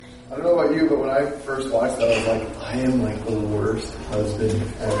I don't know about you, but when I first watched that, I was like, I am like the worst husband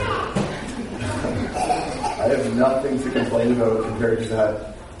ever. I have nothing to complain about compared to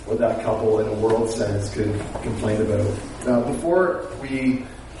that, what that couple in a world sense could complain about. Now, before we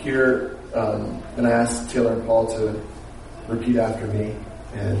hear, and I asked Taylor and Paul to repeat after me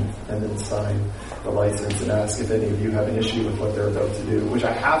and then sign the license and ask if any of you have an issue with what they're about to do, which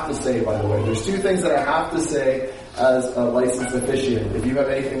I have to say, by the way. There's two things that I have to say as a licensed officiant. If you have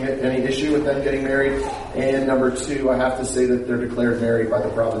any issue with them getting married, and number two, I have to say that they're declared married by the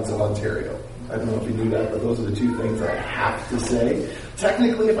province of Ontario. I don't know if you knew that, but those are the two things that I have to say.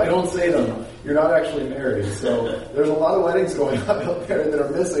 Technically, if I don't say them, you're not actually married. So there's a lot of weddings going on out there that are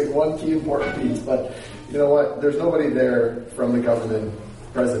missing one key important piece. But you know what? There's nobody there from the government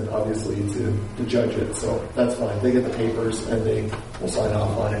present, obviously, to judge it. So that's fine. They get the papers and they will sign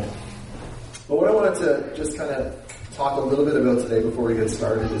off on it. But what I wanted to just kind of talk a little bit about today before we get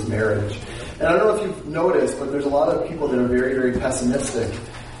started is marriage. And I don't know if you've noticed, but there's a lot of people that are very, very pessimistic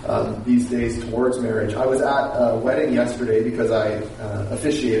these days towards marriage. I was at a wedding yesterday because I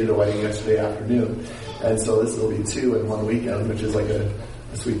officiated a wedding yesterday afternoon. And so this will be 2 in one weekend, which is like a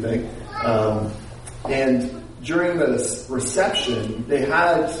sweet thing. And during this reception, they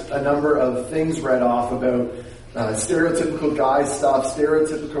had a number of things read off about stereotypical guy stuff,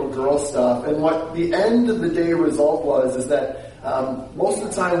 stereotypical girl stuff, and what the end of the day result was is that most of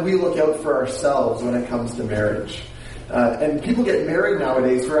the time we look out for ourselves when it comes to marriage. And people get married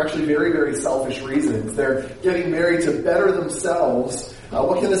nowadays for actually very, very selfish reasons. They're getting married to better themselves.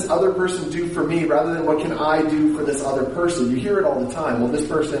 What can this other person do for me rather than what can I do for this other person? You hear it all the time. Well, this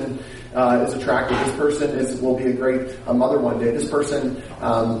person is attractive. This person will be a great mother one day. This person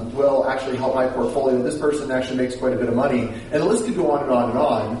will actually help my portfolio. This person actually makes quite a bit of money. And the list could go on and on and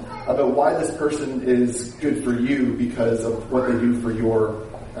on about why this person is good for you because of what they do for your,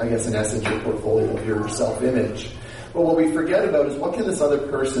 I guess in essence, your portfolio, your self-image. But what we forget about is what can this other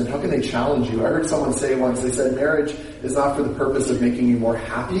person, how can they challenge you? I heard someone say once, they said marriage is not for the purpose of making you more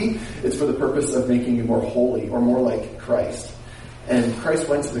happy, it's for the purpose of making you more holy or more like Christ. And Christ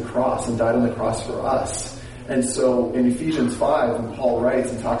went to the cross and died on the cross for us. And so in Ephesians 5, when Paul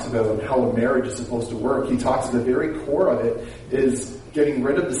writes and talks about how a marriage is supposed to work, he talks at the very core of it is getting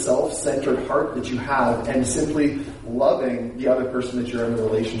rid of the self-centered heart that you have and simply loving the other person that you're in a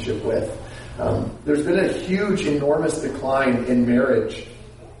relationship with. There's been a huge, enormous decline in marriage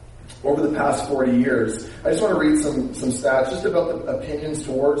over the past 40 years. I just want to read some stats just about the opinions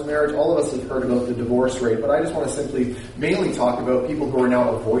towards marriage. All of us have heard about the divorce rate, but I just want to simply mainly talk about people who are now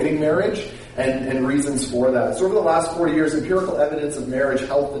avoiding marriage and reasons for that. So over the last 40 years, empirical evidence of marriage,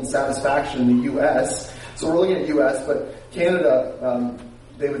 health, and satisfaction in the U.S. So we're looking at U.S., but Canada,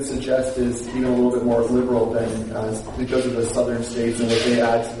 they would suggest is even a little bit more liberal than because of the southern states and what they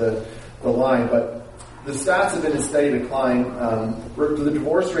add to the line. But the stats have been in steady decline. The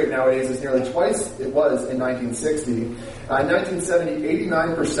divorce rate nowadays is nearly twice it was in 1960. In 1970,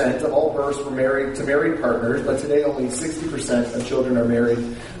 89% of all births were married to married partners, but today only 60% of children are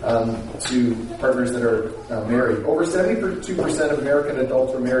married to partners that are married. Over 72% of American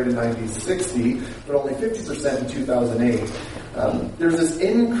adults were married in 1960, but only 50% in 2008. There's this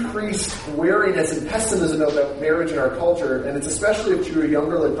increased wariness and pessimism about marriage in our culture, and it's especially true of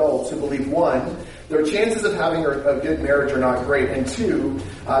younger adults who believe, one, their chances of having a good marriage are not great, and two,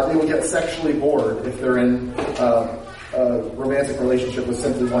 they will get sexually bored if they're in a romantic relationship with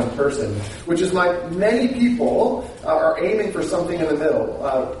simply one person, which is why many people are aiming for something in the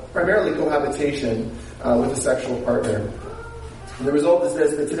middle, primarily cohabitation with a sexual partner. And the result is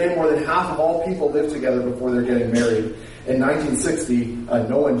this, that today more than half of all people live together before they're getting married. In 1960,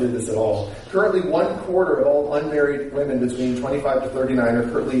 no one did this at all. Currently, 1/4 of all unmarried women between 25 to 39 are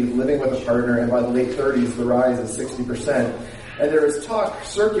currently living with a partner, and by the late 30s, the rise is 60%. And there is talk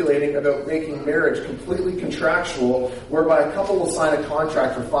circulating about making marriage completely contractual, whereby a couple will sign a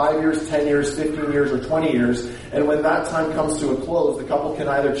contract for 5 years, 10 years, 15 years, or 20 years, and when that time comes to a close, the couple can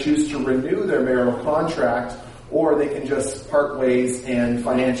either choose to renew their marital contract or they can just part ways, and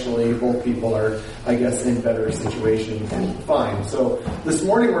financially both people are, I guess, in better situation and fine. So this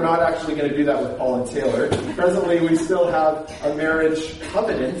morning we're not actually going to do that with Paul and Taylor. Presently we still have a marriage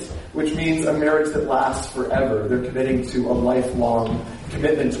covenant, which means a marriage that lasts forever. They're committing to a lifelong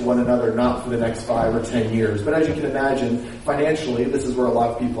commitment to one another, not for the next 5 or 10 years. But as you can imagine, financially, this is where a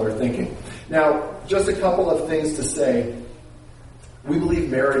lot of people are thinking. Now, just a couple of things to say. We believe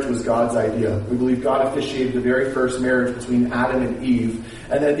marriage was God's idea. We believe God officiated the very first marriage between Adam and Eve.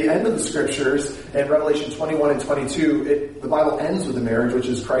 And at the end of the scriptures, in Revelation 21 and 22, the Bible ends with a marriage, which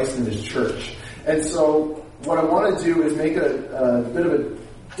is Christ and His church. And so what I want to do is make a bit of a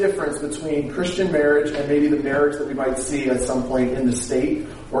difference between Christian marriage and maybe the marriage that we might see at some point in the state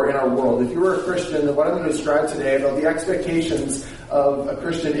or in our world. If you were a Christian, then what I'm going to describe today about the expectations of a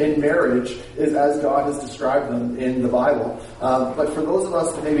Christian in marriage is as God has described them in the Bible. But for those of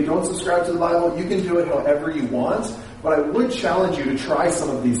us that maybe don't subscribe to the Bible, you can do it however you want. But I would challenge you to try some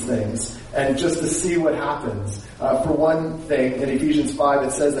of these things and just to see what happens. For one thing, in Ephesians 5,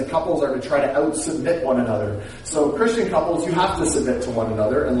 it says that couples are to try to out-submit one another. So Christian couples, you have to submit to one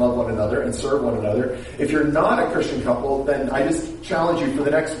another and love one another and serve one another. If you're not a Christian couple, then I just challenge you for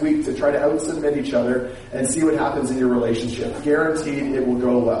the next week to try to out-submit each other and see what happens in your relationship. Guaranteed it will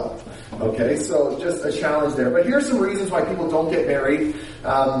go well. Okay, so just a challenge there. But here's some reasons why people don't get married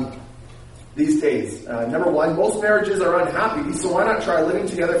these days. Number one, most marriages are unhappy, so why not try living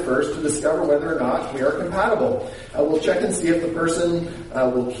together first to discover whether or not we are compatible? We'll check and see if the person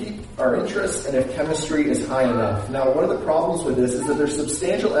will keep our interests and if chemistry is high enough. Now, one of the problems with this is that there's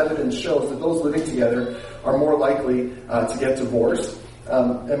substantial evidence shows that those living together are more likely to get divorced.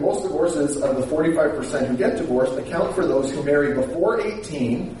 And most divorces of the 45% who get divorced account for those who married before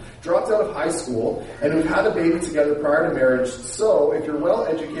 18, dropped out of high school, and who've had a baby together prior to marriage. So, if you're well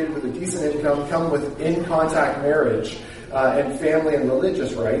educated with a decent income, come with in-contact marriage and family and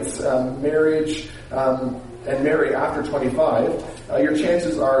religious rights, marriage and marry after 25, your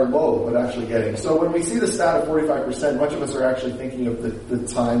chances are low of actually getting. So when we see the stat of 45%, much of us are actually thinking of the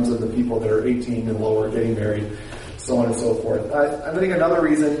times of the people that are 18 and lower getting married, so on and so forth. I think another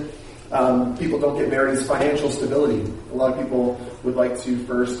reason people don't get married is financial stability. A lot of people would like to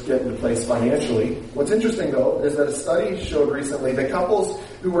first get into place financially. What's interesting, though, is that a study showed recently that couples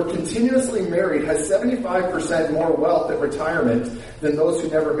who were continuously married had 75% more wealth at retirement than those who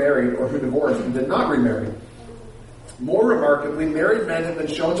never married or who divorced and did not remarry. More remarkably, married men have been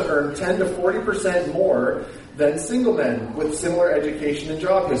shown to earn 10 to 40% more than single men with similar education and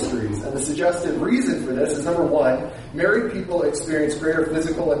job histories. And the suggested reason for this is, number one, married people experience greater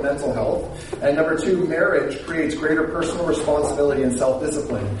physical and mental health. And number two, marriage creates greater personal responsibility and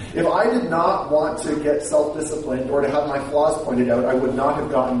self-discipline. If I did not want to get self-disciplined or to have my flaws pointed out, I would not have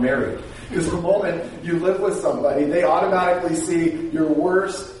gotten married. Because the moment you live with somebody, they automatically see your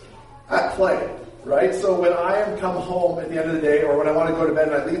worst at play. Right? So when I come home at the end of the day, or when I want to go to bed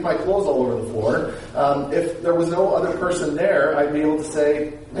and I leave my clothes all over the floor, if there was no other person there, I'd be able to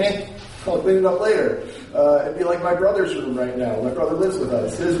say, I'll clean it up later. It'd be like my brother's room right now. My brother lives with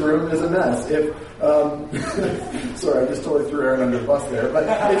us. His room is a mess. Sorry, I just totally threw Aaron under the bus there. But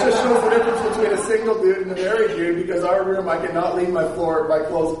it just shows the difference between a single dude and a married dude, because our room, I cannot leave my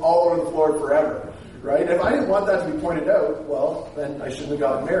clothes all over the floor forever. Right? If I didn't want that to be pointed out, well, then I shouldn't have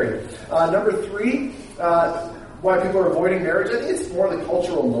gotten married. Number three, why people are avoiding marriage, I think it's more the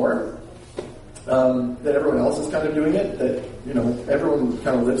cultural norm that everyone else is kind of doing it, that, everyone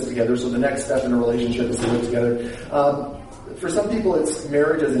kind of lives together, so the next step in a relationship is to live together. For some people, it's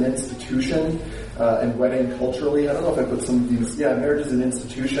marriage as an institution and wedding culturally. I don't know if I put some of these. Yeah, marriage is an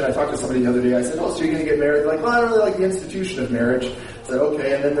institution. I talked to somebody the other day. I said, so you're going to get married? They're like, well, I don't really like the institution of marriage. I said,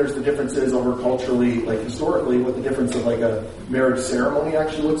 okay. And then there's the differences over culturally, like historically, what the difference of like a marriage ceremony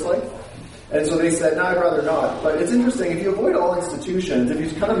actually looks like. And so they said, no, I'd rather not. But it's interesting, if you avoid all institutions, if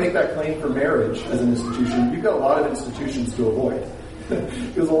you kind of make that claim for marriage as an institution, you've got a lot of institutions to avoid.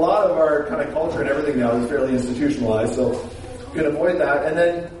 Because a lot of our kind of culture and everything now is fairly institutionalized, so you can avoid that. And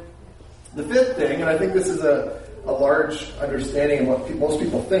then the fifth thing, and I think this is a large understanding of what most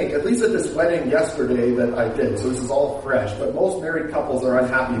people think, at least at this wedding yesterday that I did, so this is all fresh, but most married couples are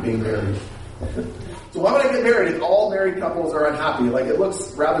unhappy being married. So why would I get married if all married couples are unhappy? Like, it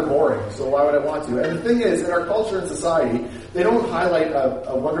looks rather boring, so why would I want to? And the thing is, in our culture and society, they don't highlight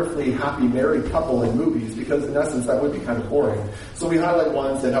a wonderfully happy married couple in movies, because in essence that would be kind of boring. So we highlight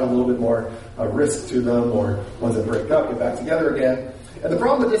ones that have a little bit more risk to them, or ones that break up, get back together again. And the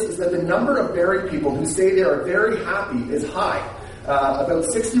problem with this is that the number of married people who say they are very happy is high, about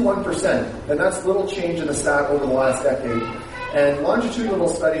 61%, and that's little change in the stat over the last decade. And longitudinal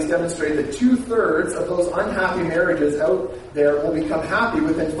studies demonstrate that 2/3 of those unhappy marriages out there will become happy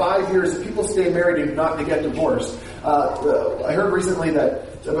within 5 years if people stay married and not to get divorced. I heard recently that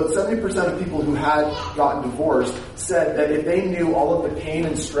about 70% of people who had gotten divorced said that if they knew all of the pain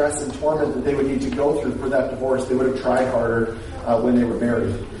and stress and torment that they would need to go through for that divorce, they would have tried harder when they were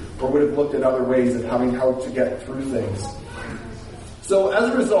married, or would have looked at other ways of how to get through things. So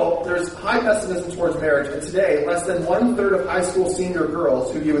as a result, there's high pessimism towards marriage, and today, less than 1/3 of high school senior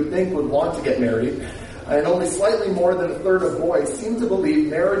girls who you would think would want to get married, and only slightly more than 1/3 of boys seem to believe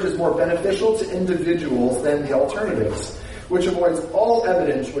marriage is more beneficial to individuals than the alternatives, which avoids all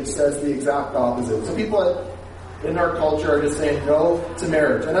evidence which says the exact opposite. So people in our culture are just saying no to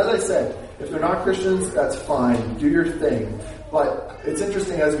marriage. And as I said, if they're not Christians, that's fine. Do your thing. But it's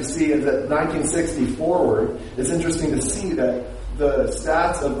interesting as we see in that 1960 forward, it's interesting to see that the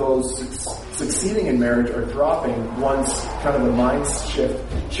stats of those succeeding in marriage are dropping once kind of the mind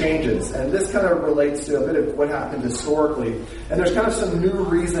shift changes. And this kind of relates to a bit of what happened historically. And there's kind of some new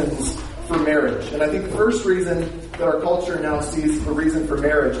reasons for marriage. And I think the first reason that our culture now sees the reason for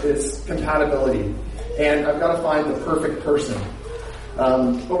marriage is compatibility. And I've got to find the perfect person.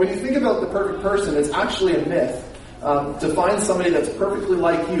 But when you think about the perfect person, it's actually a myth. To find somebody that's perfectly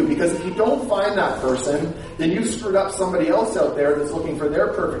like you. Because if you don't find that person, then you've screwed up somebody else out there that's looking for their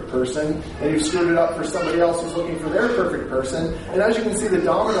perfect person, and you've screwed it up for somebody else who's looking for their perfect person. And as you can see, the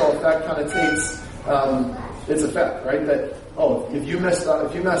domino effect kind of takes its effect, right? That, if you messed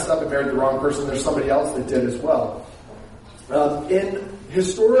up and married the wrong person, there's somebody else that did as well.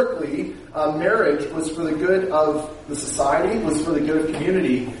 Historically, marriage was for the good of the society, was for the good of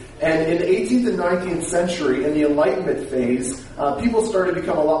community. And in the 18th and 19th century, in the Enlightenment phase, people started to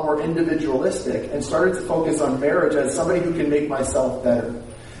become a lot more individualistic and started to focus on marriage as somebody who can make myself better.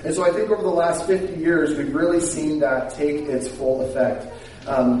 And so I think over the last 50 years, we've really seen that take its full effect.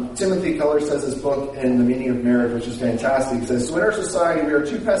 Timothy Keller says his book in The Meaning of Marriage, which is fantastic. He says, so in our society, we are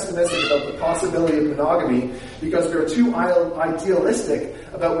too pessimistic about the possibility of monogamy because we are too idealistic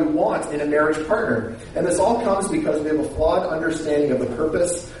about what we want in a marriage partner. And this all comes because we have a flawed understanding of the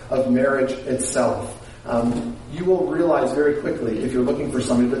purpose of marriage itself. You will realize very quickly, if you're looking for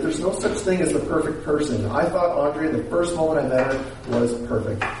somebody, that there's no such thing as the perfect person. I thought Andrea, the first moment I met her, was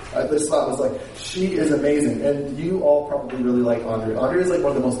perfect. This thought was like, she is amazing. And you all probably really like Andrea. Andrea is like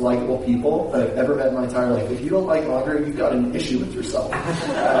one of the most likable people that I've ever met in my entire life. If you don't like Andrea, you've got an issue with yourself.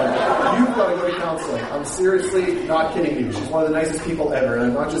 You've got to go to counseling. I'm seriously not kidding you. She's one of the nicest people ever, and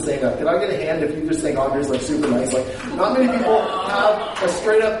I'm not just saying that. Can I get a hand if you just think Andrea's like super nice? Like, not many people have a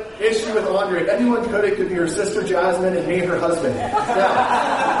straight up issue with Andrea. If anyone could, it could be her sister Jasmine and me, her husband.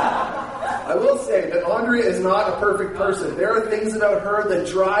 Now, I will say that Andrea is not a perfect person. There are things about her that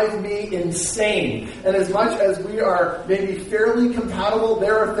drive me insane. And as much as we are maybe fairly compatible,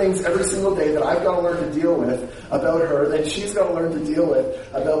 there are things every single day that I've got to learn to deal with about her, and she's got to learn to deal with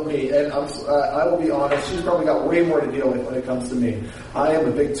about me. And I will be honest, she's probably got way more to deal with when it comes to me. I am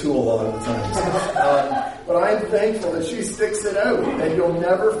a big tool a lot of the times. But I am thankful that she sticks it out. And you'll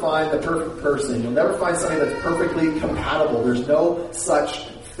never find the perfect person. You'll never find somebody that's perfectly compatible. There's no such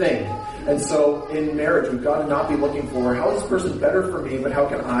thing. And so in marriage, we've got to not be looking for, how is this person better for me, but how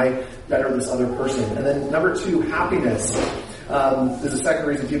can I better this other person? And then number 2, happiness. Is the second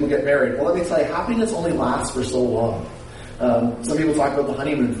reason people get married. Well, let me tell you, happiness only lasts for so long. Some people talk about the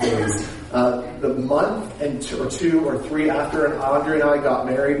honeymoon phase. The month or 2 or 3 after Andrea and I got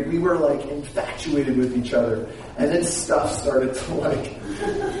married, we were like infatuated with each other. And then stuff started to like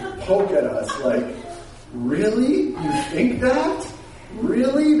poke at us. Like, really? You think that?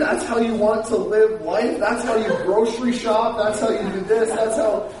 Really? That's how you want to live life? That's how you grocery shop? That's how you do this?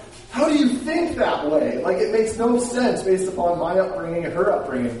 How do you think that way? Like, it makes no sense based upon my upbringing and her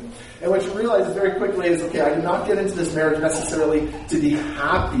upbringing. And what you realize very quickly is, okay, I did not get into this marriage necessarily to be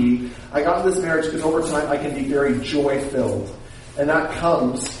happy. I got into this marriage because over time I can be very joy-filled. And that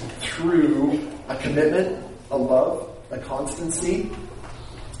comes through a commitment, a love, a constancy,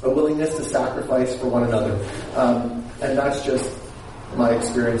 a willingness to sacrifice for one another. And that's just my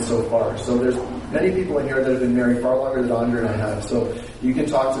experience so far. So there's many people in here that have been married far longer than Andrea and I have. So you can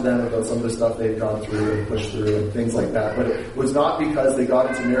talk to them about some of the stuff they've gone through and pushed through and things like that. But it was not because they got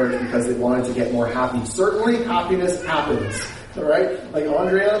into marriage because they wanted to get more happy. Certainly happiness happens. All right? Like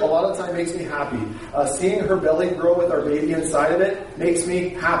Andrea, a lot of the time makes me happy. Seeing her belly grow with our baby inside of it makes me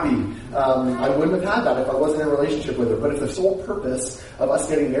happy. I wouldn't have had that if I wasn't in a relationship with her. But if the sole purpose of us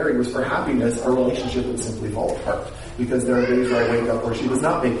getting married was for happiness, our relationship would simply fall apart. Because there are days where I wake up where she does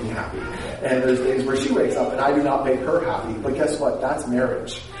not make me happy. And there's days where she wakes up and I do not make her happy. But guess what? That's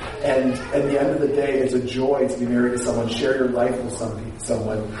marriage. And at the end of the day, it's a joy to be married to someone, share your life with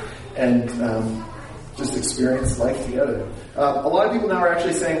someone, and just experience life together. A lot of people now are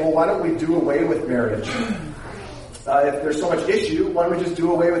actually saying, well, why don't we do away with marriage? If there's so much issue, why don't we just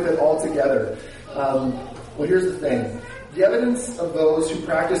do away with it altogether? Well, here's the thing. The evidence of those who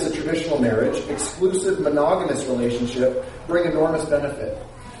practice a traditional marriage, exclusive monogamous relationship, bring enormous benefit.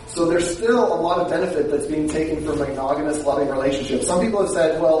 So there's still a lot of benefit that's being taken from monogamous loving relationships. Some people have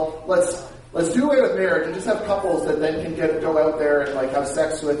said, well, let's do away with marriage and just have couples that then can go out there and like have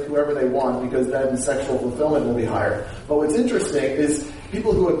sex with whoever they want, because then sexual fulfillment will be higher. But what's interesting is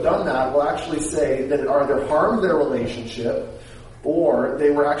people who have done that will actually say that it either harmed their relationship or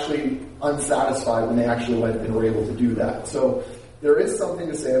they were actually unsatisfied when they actually went and were able to do that. So there is something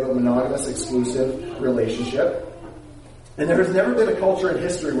to say about monogamous, exclusive relationship. And there has never been a culture in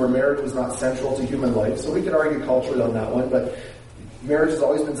history where marriage was not central to human life. So we could argue culturally on that one, but marriage has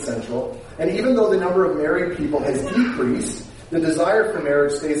always been central. And even though the number of married people has decreased, the desire for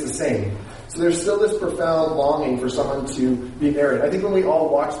marriage stays the same. So there's still this profound longing for someone to be married. I think when we all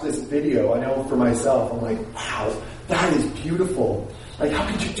watch this video, I know for myself, I'm like, wow, that is beautiful. Like, how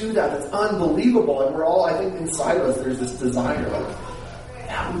could you do that? That's unbelievable. And we're all, I think inside of us, there's this desire, like,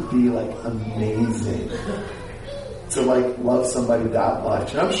 that would be, like, amazing to, like, love somebody that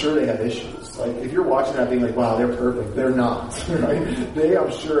much. And I'm sure they have issues. Like, if you're watching that being like, wow, they're perfect. They're not, right? They,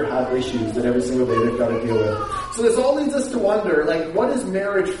 I'm sure, have issues that every single day they've got to deal with. So this all leads us to wonder, like, what is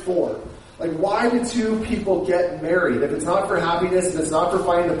marriage for? Like, why do two people get married? If it's not for happiness, if it's not for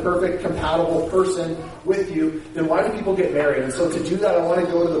finding the perfect, compatible person with you, then why do people get married? And so to do that, I want to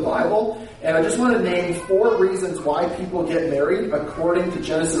go to the Bible, and I just want to name 4 reasons why people get married according to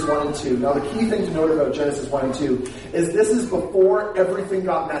Genesis 1 and 2. Now, the key thing to note about Genesis 1 and 2 is this is before everything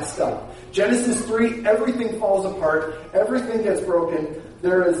got messed up. Genesis 3, everything falls apart, everything gets broken.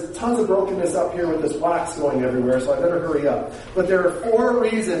 There is tons of brokenness up here with this wax going everywhere, so I better hurry up. But there are 4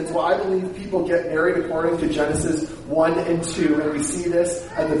 reasons why I believe people get married according to Genesis 1 and 2, and we see this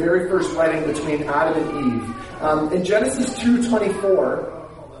at the very first wedding between Adam and Eve. In Genesis 2:24,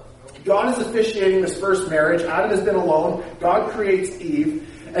 God is officiating this first marriage. Adam has been alone. God creates Eve.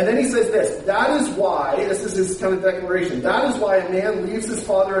 And then he says this, that is why, this is his kind of declaration, that is why a man leaves his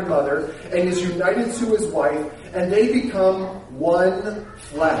father and mother and is united to his wife, and they become one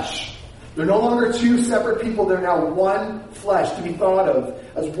flesh. They're no longer 2 separate people, they're now one flesh, to be thought of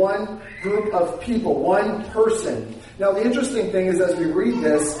as one group of people, one person. Now the interesting thing is as we read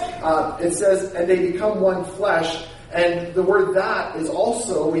this, it says, and they become one flesh. And the word that is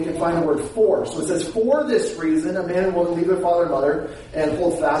also, we can find the word for. So it says, for this reason, a man and woman leave their father and mother and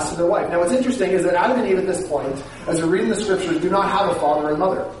hold fast to their wife. Now what's interesting is that Adam and Eve at this point, as we're reading the scriptures, do not have a father and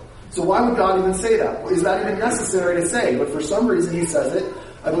mother. So why would God even say that? Is that even necessary to say? But for some reason he says it,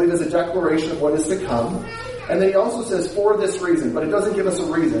 I believe as a declaration of what is to come. And then he also says, for this reason. But it doesn't give us a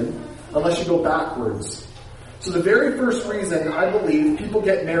reason unless you go backwards. So the very first reason I believe people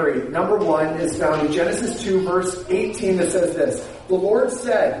get married, number 1, is found in Genesis 2, verse 18, that says this. The Lord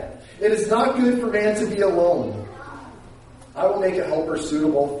said, it is not good for man to be alone. I will make a helper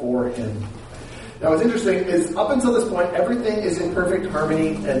suitable for him. Now what's interesting is up until this point, everything is in perfect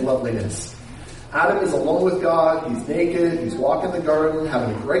harmony and loveliness. Adam is alone with God, he's naked, he's walking the garden,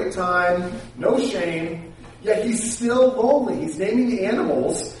 having a great time, no shame, yet he's still lonely. He's naming the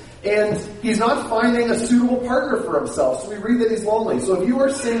animals. And he's not finding a suitable partner for himself. So we read that he's lonely. So if you are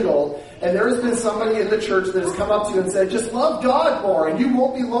single and there has been somebody in the church that has come up to you and said, just love God more and you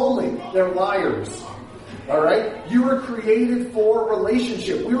won't be lonely, they're liars. Alright? You were created for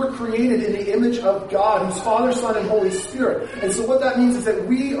relationship. We were created in the image of God, who's Father, Son, and Holy Spirit. And so what that means is that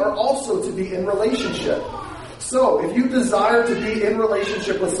we are also to be in relationship. So, if you desire to be in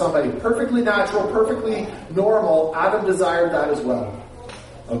relationship with somebody, perfectly natural, perfectly normal, Adam desired that as well.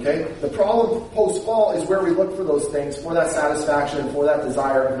 Okay? The problem post-fall is where we look for those things, for that satisfaction, for that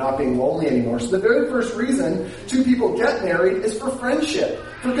desire of not being lonely anymore. So the very first reason 2 people get married is for friendship,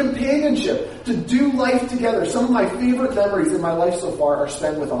 for companionship, to do life together. Some of my favorite memories in my life so far are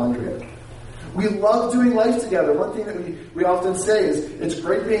spent with Andrea. We love doing life together. One thing that we often say is, it's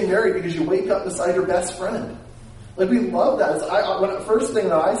great being married because you wake up beside your best friend. Like, we love that. The first thing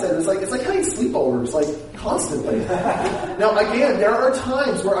that I said is it's like having sleepovers, like, constantly. Now, again, there are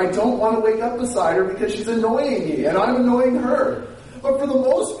times where I don't want to wake up beside her because she's annoying me, and I'm annoying her. But for the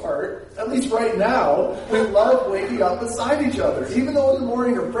most part, at least right now, we love waking up beside each other. Even though in the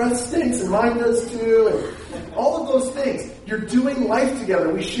morning her breath stinks, and mine does too, and all of those things. You're doing life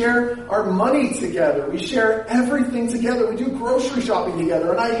together. We share our money together. We share everything together. We do grocery shopping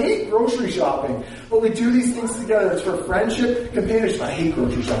together. And I hate grocery shopping. But we do these things together. It's for friendship, companionship. I hate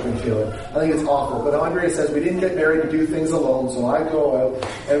grocery shopping, Taylor. I think it's awful. But Andrea says we didn't get married to do things alone. So I go out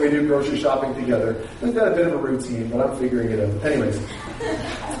and we do grocery shopping together. We've got a bit of a routine, but I'm figuring it out. Anyways.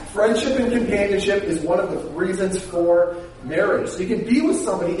 Friendship and companionship is one of the reasons for marriage. So you can be with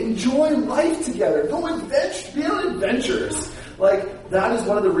somebody, enjoy life together, go be on adventures. Like, that is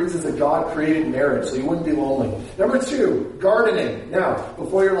one of the reasons that God created marriage, so you wouldn't be lonely. Number 2, gardening. Now,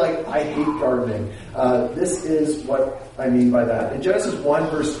 before you're like, I hate gardening, this is what I mean by that. In Genesis 1,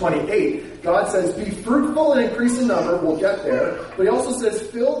 verse 28, God says, be fruitful and increase in number. We'll get there. But he also says,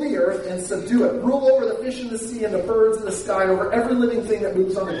 fill the earth and subdue it. Rule over the fish in the sea and the birds in the sky, and over every living thing that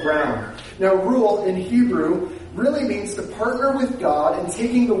moves on the ground. Now, rule in Hebrew really means to partner with God in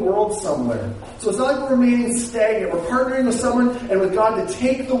taking the world somewhere. So it's not like we're remaining stagnant. We're partnering with someone and with God to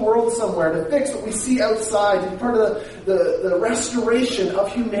take the world somewhere, to fix what we see outside, to be part of the restoration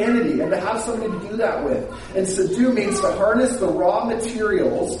of humanity, and to have somebody to do that with. And subdue means to harness the raw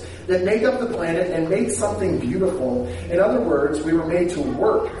materials that make up the planet and make something beautiful. In other words, we were made to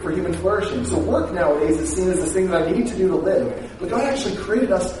work for human flourishing. So work nowadays is seen as this thing that I need to do to live. But God actually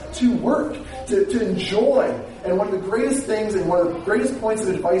created us to work, to enjoy. And one of the greatest things and one of the greatest points of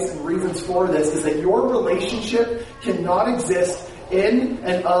advice and reasons for this is that your relationship cannot exist in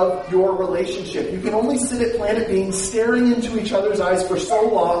and of your relationship. You can only sit at Planet Bean staring into each other's eyes for so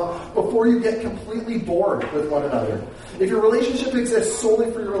long before you get completely bored with one another. If your relationship exists solely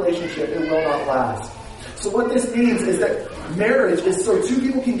for your relationship, it will not last. So what this means is that marriage is so two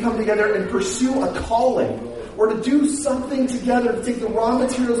people can come together and pursue a calling, or to do something together, to take the raw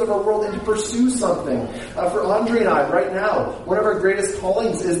materials of our world and to pursue something. For Andre and I, right now, one of our greatest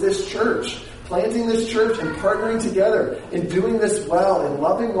callings is this church. Planting this church and partnering together and doing this well and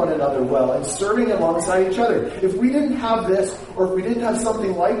loving one another well and serving alongside each other. If we didn't have this, or if we didn't have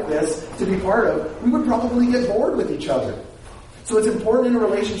something like this to be part of, we would probably get bored with each other. So it's important in a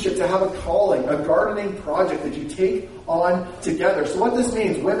relationship to have a calling, a gardening project that you take on together. So what this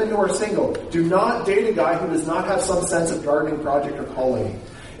means, women who are single, do not date a guy who does not have some sense of gardening project or calling.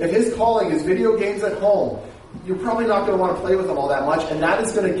 If his calling is video games at home, you're probably not going to want to play with him all that much, and that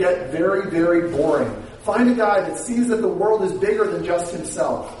is going to get very, very boring. Find a guy that sees that the world is bigger than just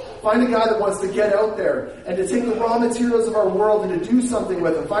himself. Find a guy that wants to get out there and to take the raw materials of our world and to do something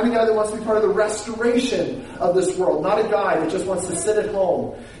with them. Find a guy that wants to be part of the restoration of this world, not a guy that just wants to sit at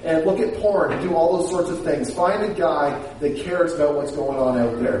home and look at porn and do all those sorts of things. Find a guy that cares about what's going on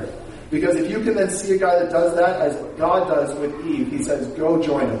out there. Because if you can then see a guy that does that, as God does with Eve, he says, go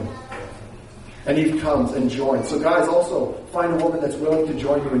join him. And Eve comes and joins. So guys, also find a woman that's willing to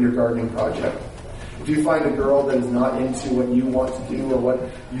join you in your gardening project. If you find a girl that is not into what you want to do or what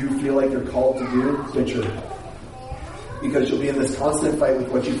you feel like you're called to do, ditch her. Because you'll be in this constant fight with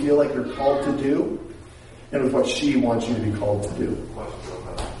what you feel like you're called to do and with what she wants you to be called to do.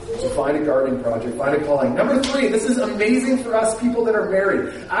 So find a gardening project, find a calling. Number 3, this is amazing for us people that are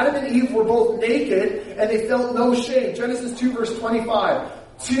married. Adam and Eve were both naked and they felt no shame. Genesis 2 verse 25.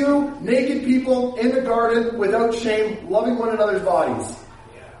 2 naked people in the garden without shame, loving one another's bodies.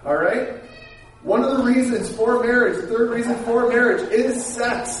 Alright? One of the reasons for marriage, the third reason for marriage, is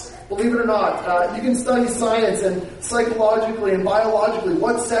sex. Believe it or not, you can study science and psychologically and biologically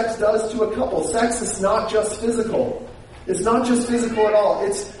what sex does to a couple. Sex is not just physical. It's not just physical at all.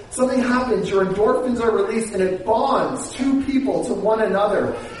 It's something happens, your endorphins are released, and it bonds two people to one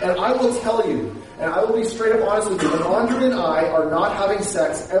another. And I will tell you, and I will be straight up honest with you, when Andre and I are not having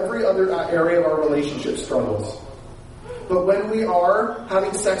sex, every other area of our relationship struggles. But when we are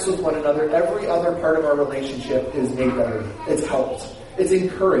having sex with one another, every other part of our relationship is made better. It's helped. It's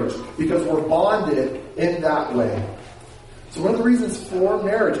encouraged because we're bonded in that way. So one of the reasons for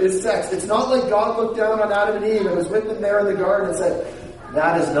marriage is sex. It's not like God looked down on Adam and Eve and was with them there in the garden and said,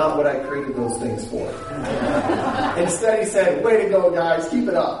 that is not what I created those things for. Instead he said, way to go guys, keep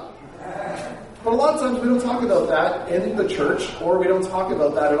it up. But a lot of times we don't talk about that in the church, or we don't talk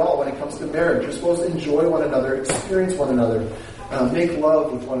about that at all when it comes to marriage. You're supposed to enjoy one another, experience one another, make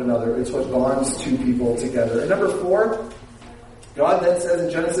love with one another. It's what bonds two people together. And number 4, God then says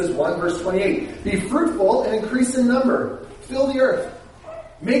in Genesis 1 verse 28, be fruitful and increase in number. Fill the earth.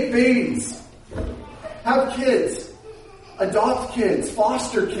 Make babies. Have kids. Adopt kids.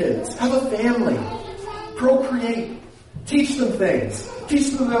 Foster kids. Have a family. Procreate. Teach them things. Teach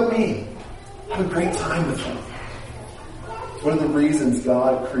them about me. Have a great time with them. It's one of the reasons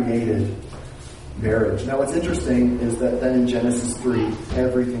God created marriage. Now what's interesting is that then in Genesis 3,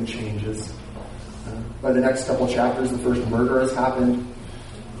 everything changes. By the next couple chapters, the first murder has happened.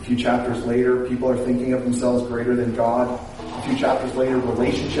 A few chapters later, people are thinking of themselves greater than God. A few chapters later,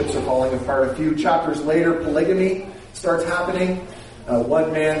 relationships are falling apart. A few chapters later, polygamy starts happening.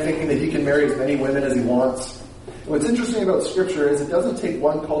 One man thinking that he can marry as many women as he wants. What's interesting about Scripture is it doesn't take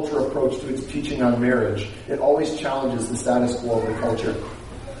one cultural approach to its teaching on marriage. It always challenges the status quo of the culture.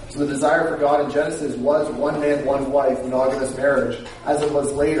 So the desire for God in Genesis was one man, one wife, monogamous marriage, as it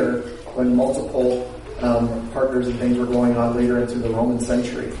was later when multiple partners and things were going on later into the Roman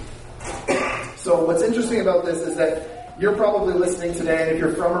century. So what's interesting about this is that you're probably listening today, and if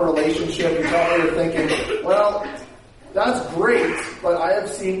you're from a relationship, you probably are thinking, well, that's great, but I have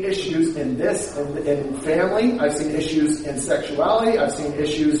seen issues in this, in family, I've seen issues in sexuality, I've seen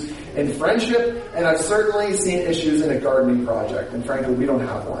issues in friendship, and I've certainly seen issues in a gardening project, and frankly, we don't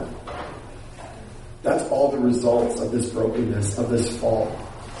have one. That's all the results of this brokenness, of this fall.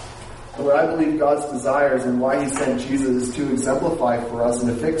 And what I believe God's desires and why He sent Jesus is to exemplify for us and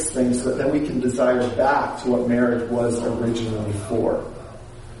to fix things so that then we can desire back to what marriage was originally for.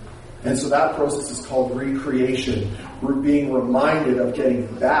 And so that process is called recreation. We're being reminded of getting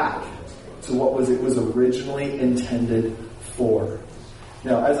back to what it was originally intended for.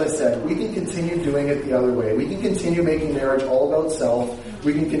 Now, as I said, we can continue doing it the other way. We can continue making marriage all about self.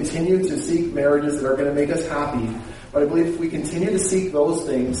 We can continue to seek marriages that are going to make us happy. But I believe if we continue to seek those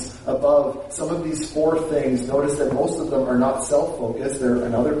things above some of these four things, notice that most of them are not self-focused. They're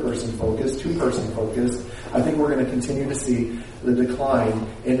another person-focused, two-person focused. I think we're going to continue to see the decline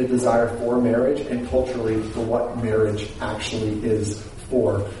in the desire for marriage and culturally for what marriage actually is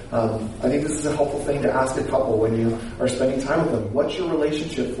for. I think this is a helpful thing to ask a couple when you are spending time with them. What's your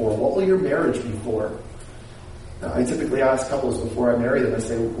relationship for? What will your marriage be for? I typically ask couples before I marry them, I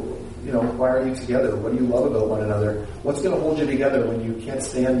say, why are you together? What do you love about one another? What's going to hold you together when you can't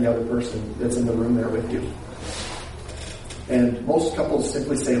stand the other person that's in the room there with you? And most couples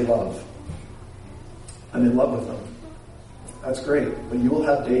simply say love. I'm in love with them. That's great, but you will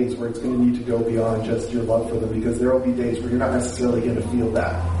have days where it's going to need to go beyond just your love for them, because there will be days where you're not necessarily going to feel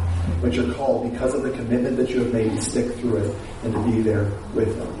that. But you're called, because of the commitment that you have made, to stick through it and to be there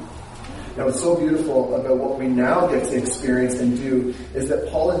with them. Now, what's so beautiful about what we now get to experience and do is that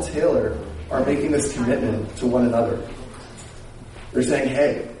Paul and Taylor are making this commitment to one another. They're saying,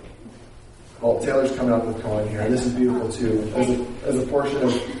 hey, well, Taylor's coming up with Cohen here, and this is beautiful too, as a portion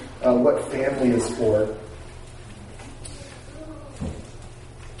of what family is for.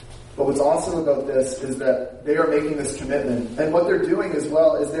 But what's awesome about this is that they are making this commitment. And what they're doing as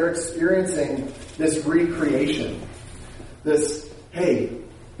well is they're experiencing this recreation. This, hey,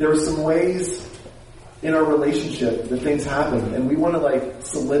 there were some ways in our relationship that things happened, and we want to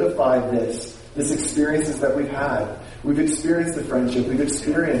solidify this experiences that we've had. We've experienced the friendship, we've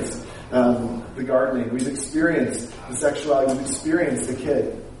experienced the gardening, we've experienced the sexuality, we've experienced the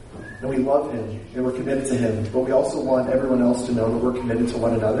kid, and we love him, and we're committed to him. But we also want everyone else to know that we're committed to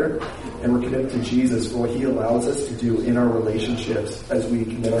one another, and we're committed to Jesus for what He allows us to do in our relationships as we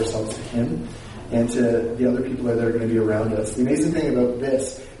commit ourselves to Him and to the other people that are going to be around us. The amazing thing about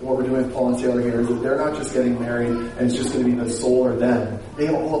this, and what we're doing with Paul and Taylor here, is that they're not just getting married and it's just going to be the soul or them. They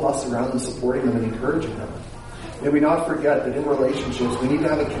have all of us around them supporting them and encouraging them. May we not forget that in relationships, we need to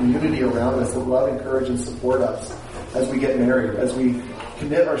have a community around us that love, encourage, and support us as we get married, as we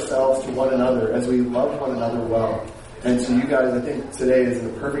commit ourselves to one another, as we love one another well. And so you guys, I think today is a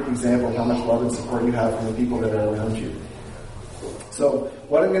perfect example of how much love and support you have from the people that are around you. So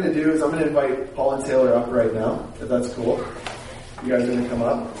what I'm going to do is I'm going to invite Paul and Taylor up right now, if that's cool. You guys are going to come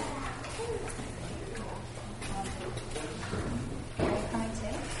up.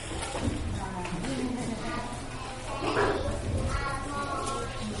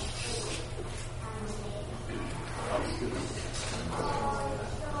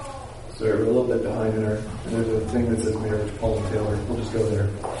 So we're a little bit behind in there's a thing that says marriage, Paul and Taylor. We'll just go there.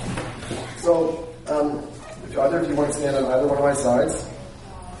 So, if either of you want to stand on either one of my sides.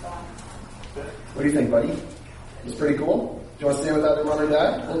 What do you think, buddy? It's pretty cool. Do you want to stand with either mom or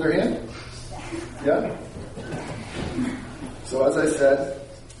dad? Hold their hand? Yeah? So as I said,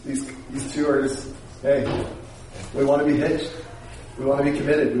 these two are just, hey, we want to be hitched. We want to be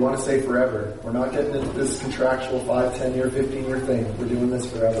committed. We want to stay forever. We're not getting into this contractual 5, 10-year, 15-year thing. We're doing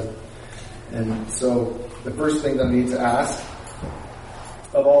this forever. And so the first thing that I need to ask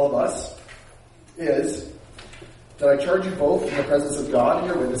of all of us is, that I charge you both in the presence of God and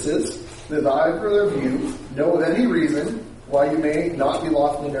your witnesses, that either of you know of any reason why you may not be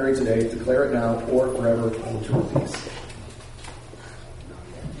lawfully married today, declare it now or forever hold your peace.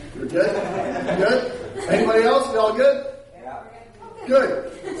 You're good? Good? Anybody else? You all good? Yeah.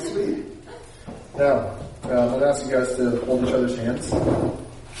 Good. Sweet. Now, I'm going to ask you guys to hold each other's hands.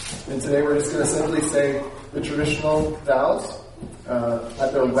 And today we're just going to simply say the traditional vows.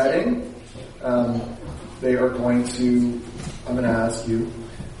 At their wedding, they are going to, I'm going to ask you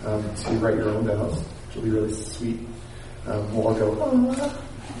to write your own vows, which will be really sweet. We'll all go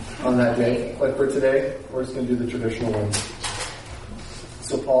on that day. But for today, we're just going to do the traditional ones.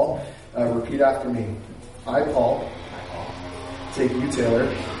 So Paul, repeat after me. I, Paul, take you,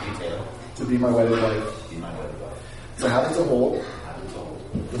 Taylor, to be my wedded wife. To have and to hold,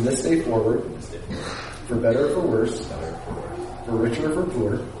 from this day forward, for better or for worse, for richer or for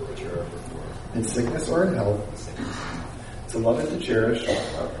poor, in sickness or in health, to love and to cherish,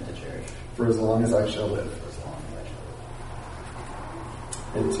 for as long as I shall live.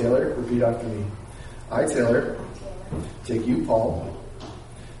 And Taylor, repeat after me. I, Taylor, take you, Paul,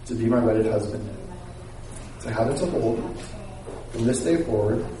 to be my wedded husband. to have and to hold, from this day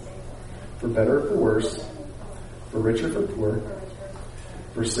forward, for better or for worse, for rich or for poor,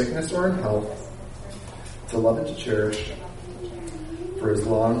 for sickness or in health, to love and to cherish, for as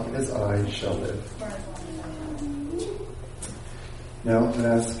long as I shall live. Now, I'm going to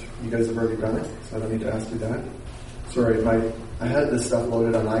ask, you guys have already done it, so I don't need to ask you that. Sorry, I had this stuff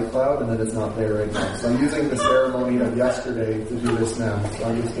loaded on iCloud, and then it's not there right now. So I'm using the ceremony of yesterday to do this now. So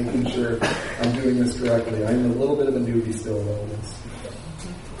I'm just making sure I'm doing this correctly. I'm a little bit of a newbie still about this.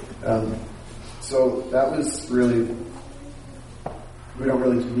 So that was really, we don't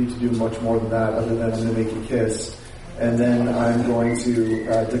really need to do much more than that, other than I'm going to make you kiss. And then I'm going to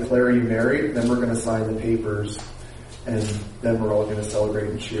declare you married. Then we're going to sign the papers. And then we're all going to celebrate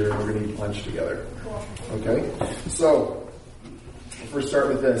and cheer, and we're going to eat lunch together. Cool. Okay? So, we'll start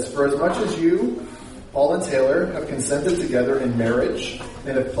with this. For as much as you, Paul and Taylor, have consented together in marriage,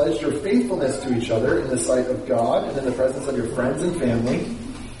 and have pledged your faithfulness to each other in the sight of God and in the presence of your friends and family,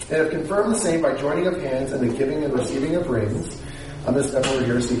 and have confirmed the same by joining of hands and the giving and receiving of rings. I'm going to step over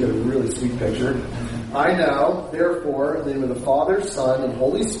here so you get a really sweet picture. I now, therefore, in the name of the Father, Son, and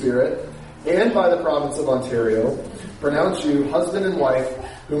Holy Spirit, and by the province of Ontario, pronounce you husband and wife,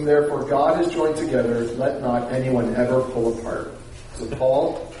 whom therefore God has joined together. Let not anyone ever pull apart. So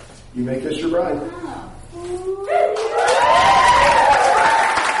Paul, you may kiss your bride.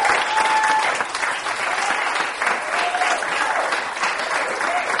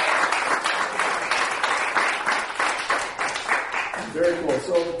 Very cool.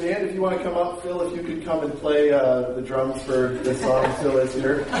 So Dan, if you want to come up, Phil, if you could come and play the drums for this song. Phil is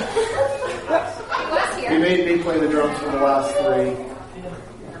here. He made me play the drums for the last three.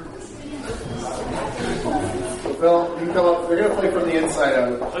 So Phil, you can come up. We're going to play from the inside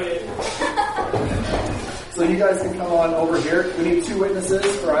out. Okay. So you guys can come on over here. We need 2 witnesses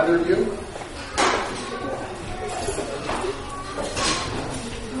for either of you.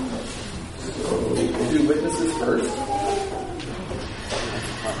 So we'll do witnesses first.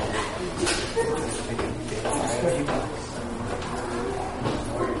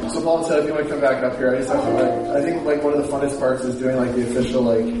 So Paul said, if you want to come back up here, I just have to I think one of the funnest parts is doing the official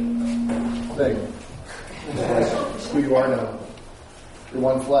thing. Who you are now. You're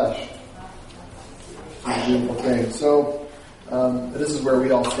one flesh. It's a beautiful thing. So this is where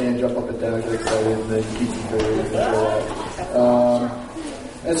we all stand, jump up and down, get excited, and then keep some food and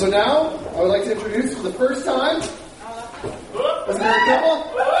and so now I would like to introduce for the first time, as a married couple,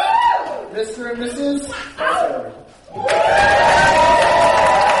 Mr. and Mrs. Taylor.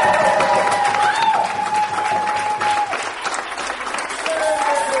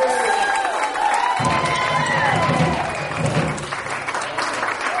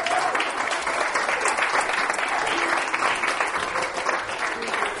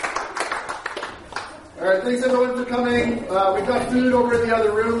 All right, thanks everyone for coming. We've got food over in the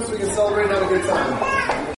other room so we can celebrate and have a good time.